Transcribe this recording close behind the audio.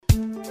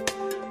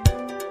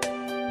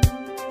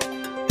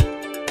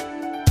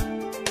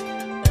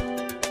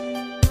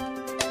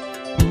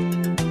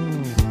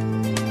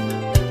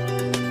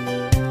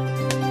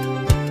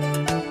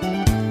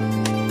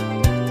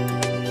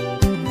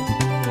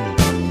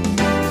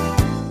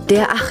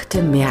Der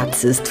 8.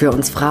 März ist für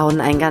uns Frauen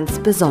ein ganz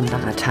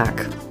besonderer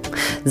Tag.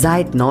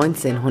 Seit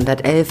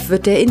 1911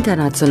 wird der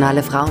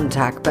Internationale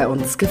Frauentag bei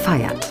uns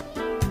gefeiert.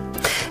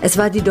 Es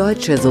war die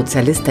deutsche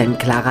Sozialistin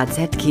Clara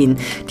Zetkin,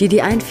 die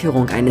die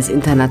Einführung eines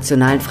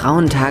Internationalen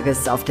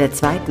Frauentages auf der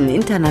 2.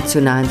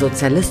 Internationalen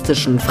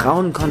Sozialistischen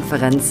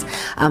Frauenkonferenz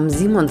am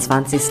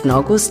 27.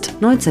 August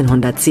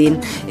 1910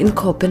 in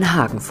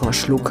Kopenhagen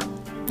vorschlug.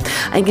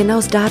 Ein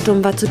genaues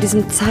Datum war zu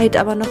diesem Zeit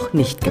aber noch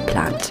nicht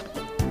geplant.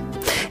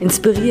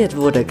 Inspiriert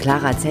wurde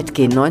Clara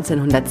Zetkin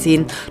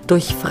 1910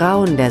 durch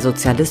Frauen der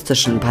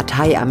Sozialistischen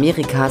Partei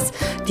Amerikas,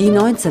 die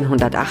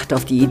 1908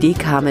 auf die Idee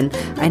kamen,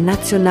 ein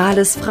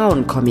nationales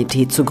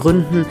Frauenkomitee zu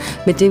gründen,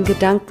 mit dem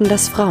Gedanken,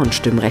 das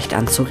Frauenstimmrecht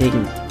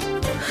anzuregen.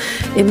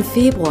 Im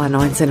Februar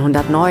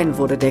 1909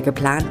 wurde der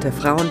geplante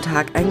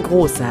Frauentag ein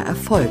großer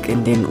Erfolg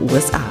in den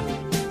USA.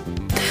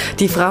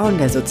 Die Frauen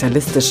der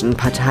Sozialistischen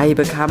Partei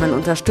bekamen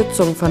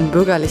Unterstützung von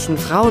bürgerlichen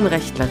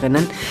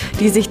Frauenrechtlerinnen,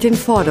 die sich den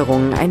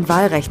Forderungen, ein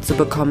Wahlrecht zu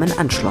bekommen,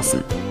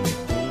 anschlossen.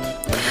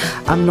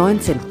 Am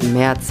 19.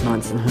 März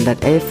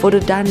 1911 wurde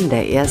dann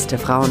der erste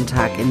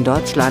Frauentag in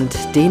Deutschland,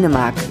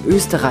 Dänemark,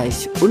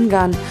 Österreich,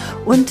 Ungarn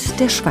und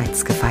der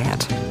Schweiz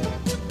gefeiert.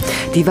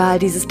 Die Wahl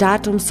dieses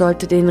Datums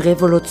sollte den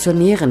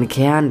revolutionären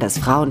Kern des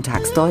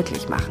Frauentags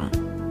deutlich machen.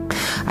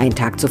 Ein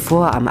Tag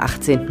zuvor, am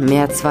 18.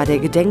 März, war der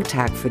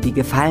Gedenktag für die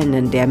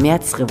Gefallenen der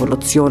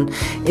Märzrevolution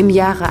im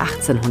Jahre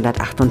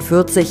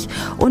 1848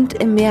 und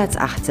im März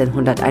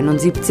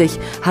 1871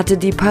 hatte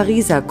die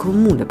Pariser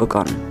Kommune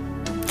begonnen.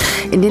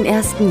 In den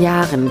ersten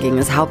Jahren ging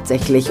es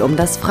hauptsächlich um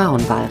das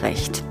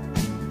Frauenwahlrecht.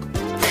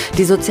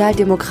 Die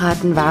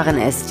Sozialdemokraten waren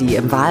es, die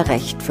im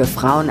Wahlrecht für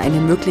Frauen eine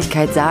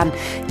Möglichkeit sahen,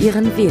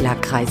 ihren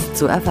Wählerkreis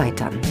zu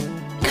erweitern.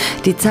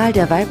 Die Zahl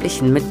der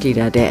weiblichen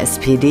Mitglieder der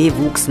SPD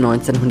wuchs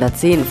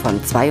 1910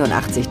 von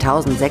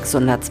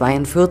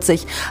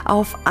 82.642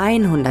 auf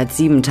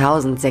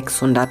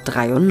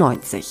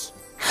 107.693.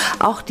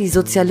 Auch die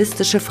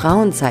Sozialistische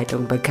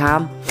Frauenzeitung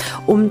bekam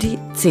um die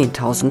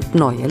 10.000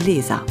 neue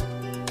Leser.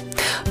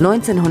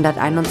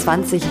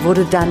 1921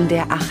 wurde dann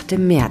der 8.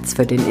 März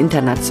für den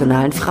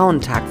Internationalen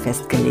Frauentag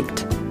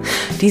festgelegt.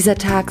 Dieser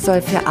Tag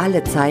soll für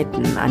alle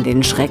Zeiten an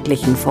den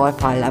schrecklichen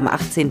Vorfall am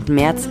 18.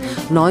 März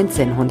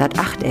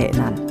 1908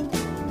 erinnern.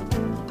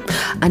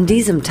 An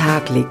diesem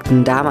Tag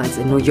legten damals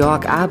in New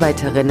York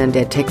Arbeiterinnen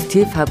der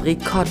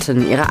Textilfabrik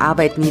Cotton ihre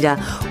Arbeit nieder,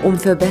 um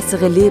für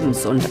bessere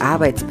Lebens- und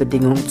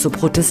Arbeitsbedingungen zu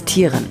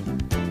protestieren.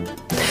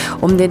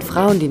 Um den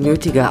Frauen die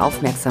nötige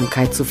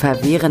Aufmerksamkeit zu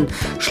verwehren,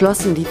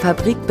 schlossen die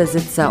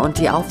Fabrikbesitzer und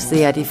die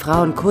Aufseher die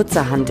Frauen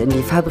kurzerhand in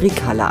die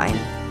Fabrikhalle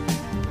ein.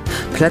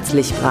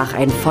 Plötzlich brach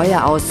ein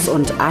Feuer aus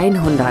und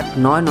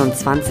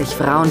 129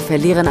 Frauen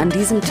verlieren an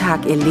diesem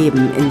Tag ihr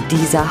Leben in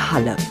dieser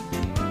Halle.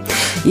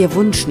 Ihr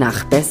Wunsch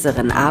nach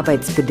besseren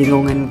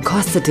Arbeitsbedingungen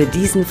kostete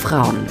diesen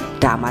Frauen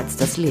damals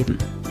das Leben.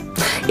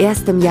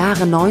 Erst im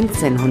Jahre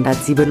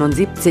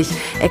 1977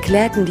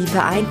 erklärten die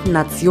Vereinten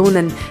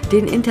Nationen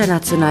den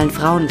Internationalen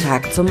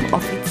Frauentag zum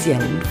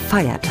offiziellen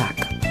Feiertag.